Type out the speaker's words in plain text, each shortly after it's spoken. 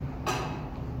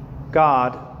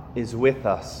God is with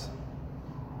us.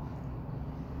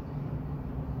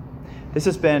 This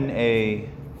has been a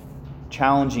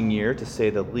challenging year, to say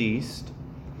the least,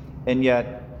 and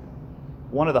yet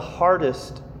one of the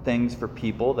hardest things for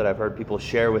people that I've heard people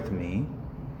share with me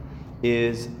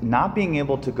is not being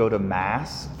able to go to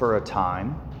Mass for a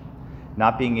time,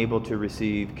 not being able to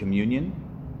receive communion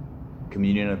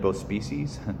of both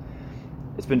species.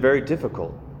 It's been very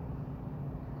difficult.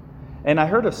 And I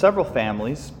heard of several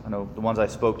families, I know the ones I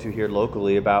spoke to here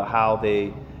locally, about how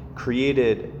they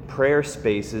created prayer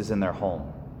spaces in their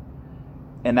home.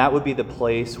 And that would be the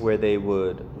place where they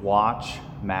would watch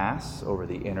Mass over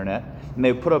the internet. And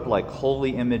they would put up like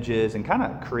holy images and kind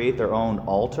of create their own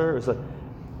altar. It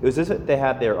was as if they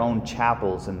had their own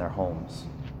chapels in their homes.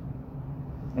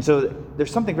 And so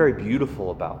there's something very beautiful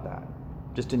about that,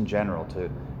 just in general,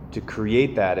 to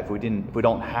create that if we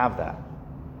don't have that.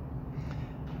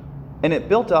 And it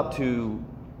built up to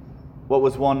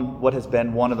what has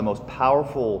been one of the most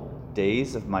powerful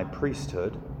days of my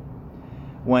priesthood,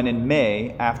 when in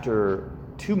May, after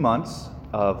 2 months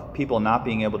of people not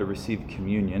being able to receive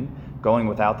communion, going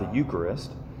without the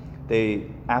Eucharist,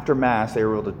 after Mass, they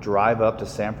were able to drive up to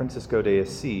San Francisco de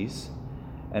Assis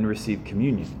and receive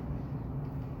communion.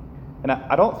 And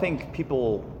I don't think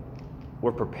people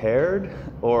were prepared,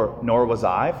 nor was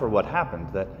I, for what happened.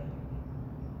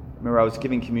 Remember, I was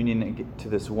giving communion to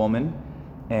this woman,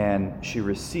 and she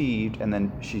received, and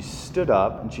then she stood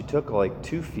up, and she took like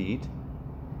 2 feet,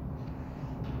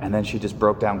 and then she just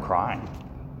broke down crying.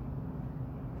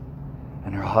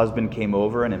 And her husband came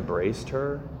over and embraced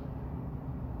her.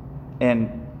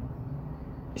 And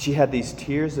she had these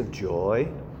tears of joy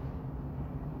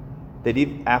that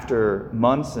even after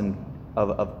months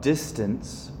of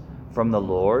distance from the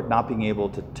Lord, not being able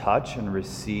to touch and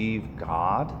receive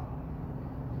God,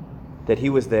 that He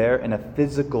was there in a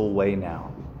physical way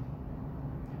now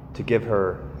to give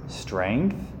her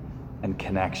strength and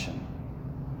connection.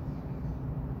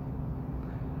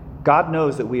 God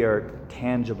knows that we are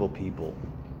tangible people.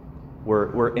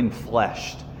 We're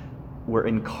enfleshed. We're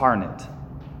incarnate.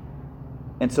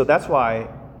 And so that's why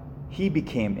He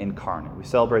became incarnate. We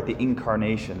celebrate the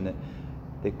incarnation,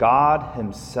 that God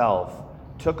Himself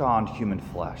took on human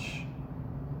flesh.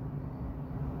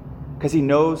 Because He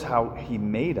knows how He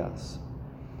made us.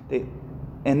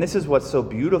 And this is what's so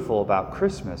beautiful about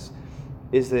Christmas,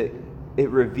 is that it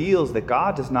reveals that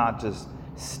God does not just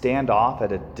stand off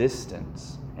at a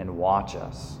distance and watch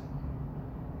us.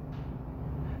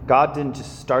 God didn't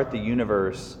just start the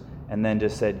universe and then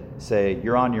just say,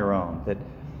 you're on your own. That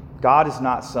God is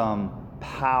not some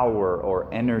power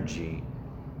or energy,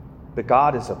 but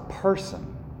God is a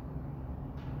person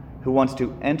who wants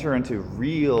to enter into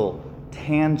real,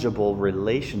 tangible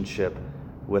relationship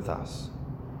with us.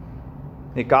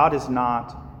 That God is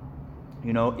not,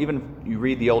 even you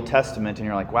read the Old Testament and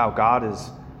you're like, wow,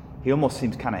 He almost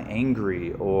seems kind of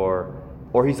angry, or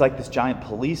He's like this giant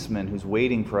policeman who's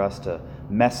waiting for us to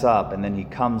mess up, and then He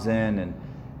comes in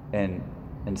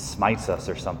and smites us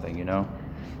or something,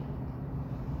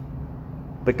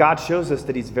 But God shows us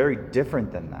that He's very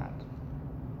different than that.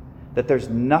 That there's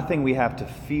nothing we have to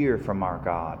fear from our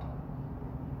God.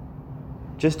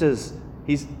 Just as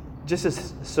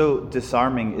so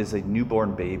disarming is a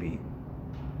newborn baby.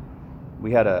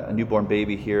 We had a newborn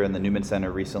baby here in the Newman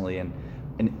Center recently, and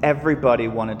everybody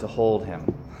wanted to hold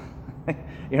him.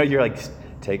 You're like,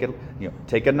 take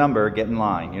a number, get in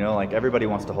line. Like everybody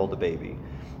wants to hold the baby.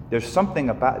 There's something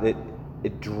about it.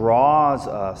 It draws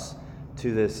us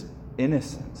to this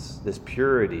innocence, this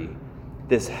purity,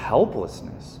 this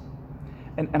helplessness.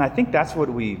 And I think that's what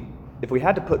if we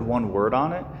had to put one word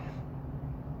on it,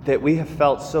 that we have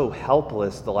felt so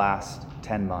helpless the last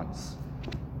 10 months.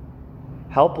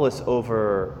 Helpless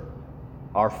over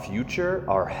our future,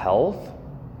 our health,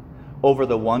 over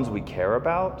the ones we care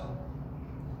about,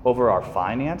 over our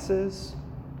finances.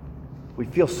 We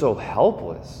feel so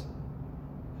helpless.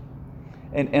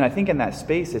 And I think in that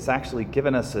space, it's actually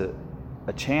given us a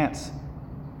chance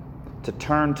to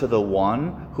turn to the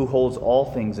one who holds all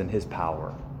things in His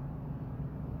power.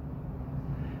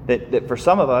 That for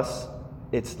some of us,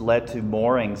 it's led to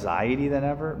more anxiety than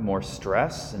ever, more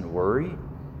stress and worry.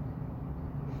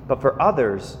 But for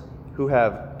others who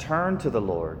have turned to the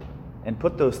Lord and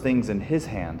put those things in His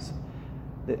hands,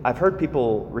 I've heard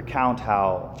people recount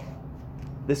how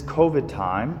this COVID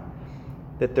time,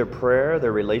 that their prayer,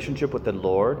 their relationship with the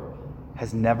Lord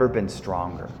has never been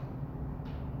stronger.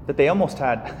 That they almost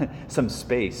had some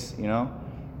space,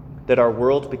 that our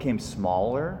world became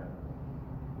smaller.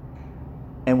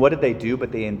 And what did they do?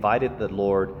 But they invited the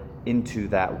Lord into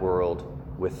that world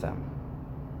with them.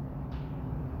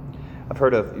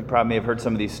 You probably may have heard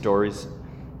some of these stories.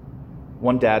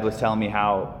 One dad was telling me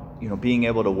how, being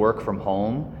able to work from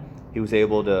home, he was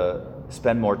able to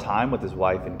spend more time with his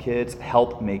wife and kids,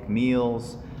 help make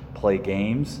meals, play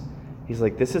games. He's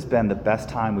like, this has been the best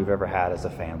time we've ever had as a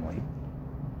family.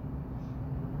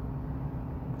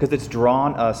 Because it's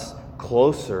drawn us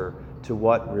closer to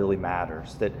what really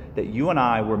matters. That you and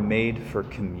I were made for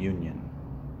communion.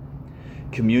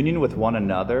 Communion with one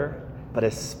another, but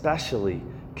especially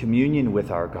communion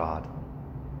with our God.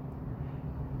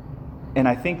 And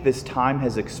I think this time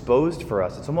has exposed for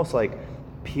us, it's almost like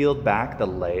peeled back the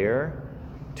layer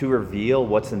to reveal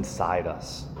what's inside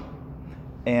us.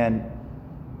 And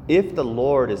if the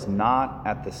Lord is not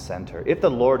at the center, if the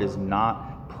Lord is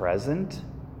not present,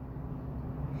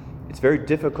 it's very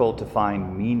difficult to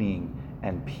find meaning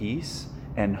and peace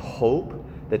and hope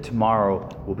that tomorrow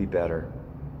will be better.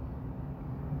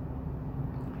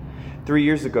 3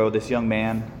 years ago, this young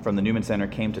man from the Newman Center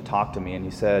came to talk to me, and he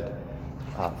said,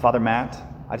 Father Matt,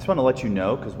 I just want to let you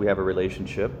know, because we have a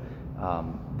relationship,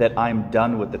 that I'm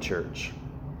done with the church,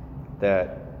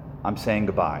 that I'm saying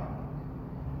goodbye.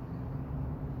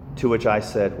 To which I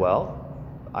said, well,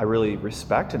 I really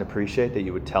respect and appreciate that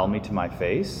you would tell me to my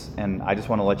face, and I just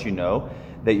want to let you know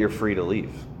that you're free to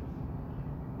leave.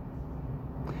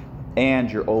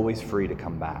 And you're always free to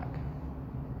come back.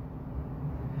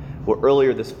 Well,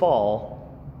 earlier this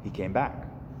fall, he came back.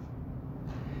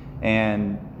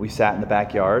 And we sat in the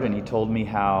backyard, and he told me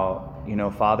how,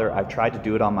 Father, I've tried to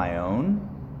do it on my own.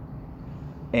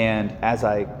 And as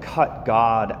I cut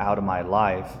God out of my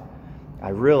life, I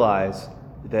realized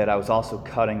that I was also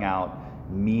cutting out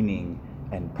meaning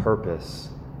and purpose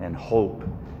and hope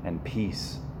and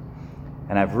peace.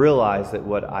 And I've realized that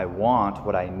what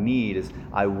I need is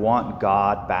I want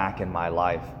God back in my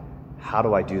life. How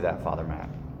do I do that, Father Matt?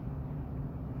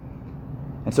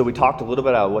 And so we talked a little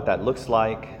bit about what that looks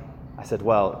like. I said,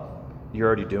 well, you're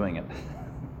already doing it.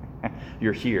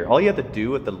 You're here. All you have to do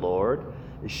with the Lord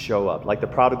is show up. Like the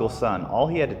prodigal son, all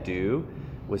he had to do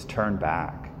was turn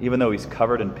back. Even though he's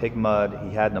covered in pig mud,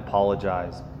 he hadn't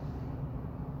apologized.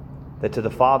 That to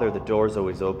the Father, the door's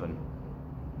always open.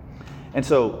 And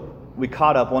so we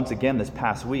caught up once again this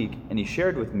past week, and he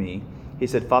shared with me, he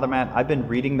said, Father Matt, I've been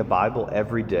reading the Bible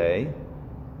every day,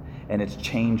 and it's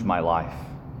changed my life.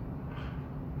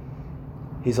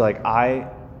 He's like, I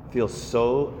feel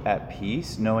so at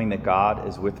peace knowing that God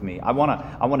is with me. I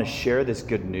want to share this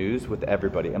good news with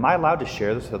everybody. Am I allowed to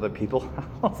share this with other people?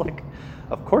 I was like,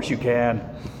 of course you can.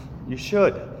 You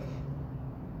should.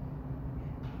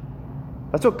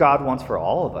 That's what God wants for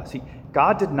all of us.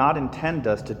 God did not intend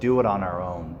us to do it on our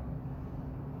own.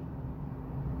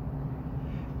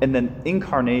 And then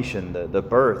incarnation, the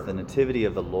birth, the nativity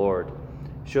of the Lord,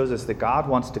 shows us that God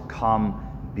wants to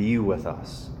come be with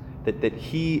us. That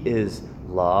he is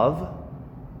love,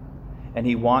 and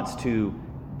he wants to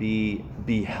be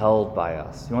held by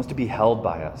us. He wants to be held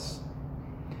by us.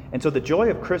 And so the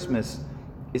joy of Christmas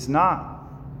is not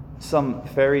some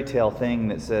fairy tale thing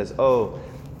that says,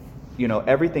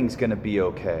 everything's going to be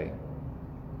okay,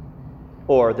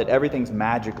 or that everything's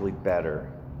magically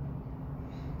better.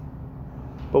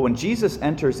 But when Jesus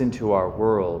enters into our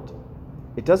world,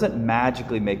 it doesn't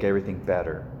magically make everything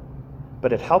better.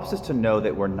 But it helps us to know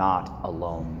that we're not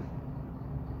alone.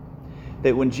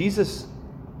 That when Jesus,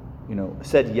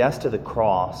 said yes to the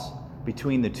cross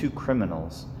between the two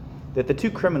criminals, that the two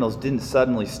criminals didn't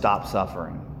suddenly stop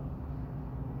suffering.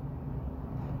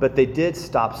 But they did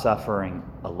stop suffering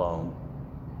alone.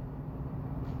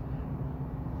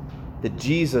 That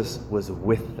Jesus was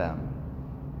with them.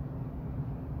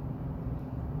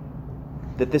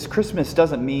 That this Christmas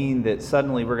doesn't mean that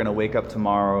suddenly we're going to wake up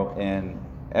tomorrow and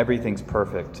everything's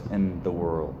perfect in the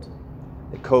world.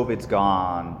 That COVID's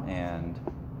gone and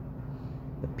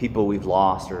the people we've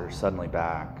lost are suddenly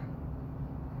back.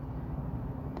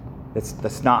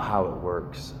 That's not how it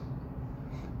works.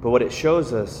 But what it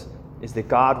shows us is that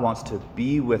God wants to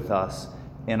be with us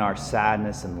in our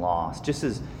sadness and loss. Just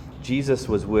as Jesus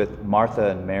was with Martha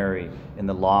and Mary in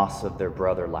the loss of their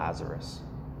brother Lazarus.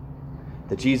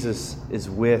 That Jesus is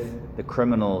with the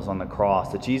criminals on the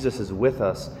cross. That Jesus is with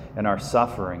us in our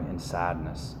suffering and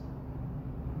sadness.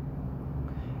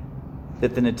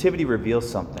 That the Nativity reveals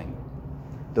something.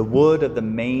 The wood of the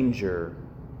manger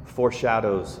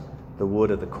foreshadows the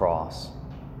wood of the cross.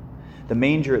 The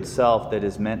manger itself that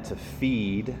is meant to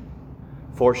feed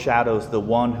foreshadows the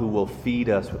one who will feed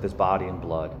us with his body and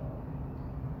blood.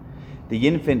 The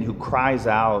infant who cries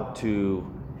out to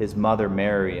his mother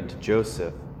Mary and to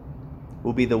Joseph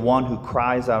will be the one who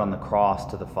cries out on the cross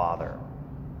to the Father.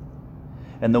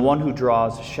 And the one who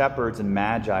draws shepherds and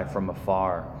magi from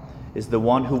afar is the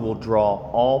one who will draw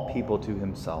all people to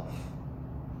himself.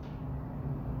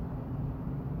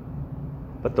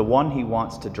 But the one he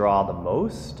wants to draw the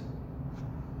most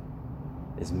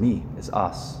is me, is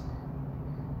us.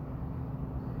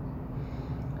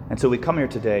 And so we come here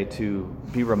today to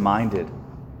be reminded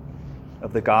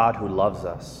of the God who loves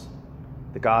us,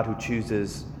 the God who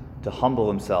chooses to humble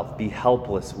himself, be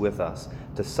helpless with us,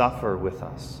 to suffer with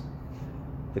us,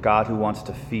 the God who wants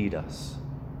to feed us,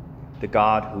 the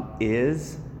God who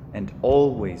is and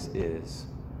always is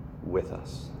with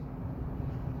us.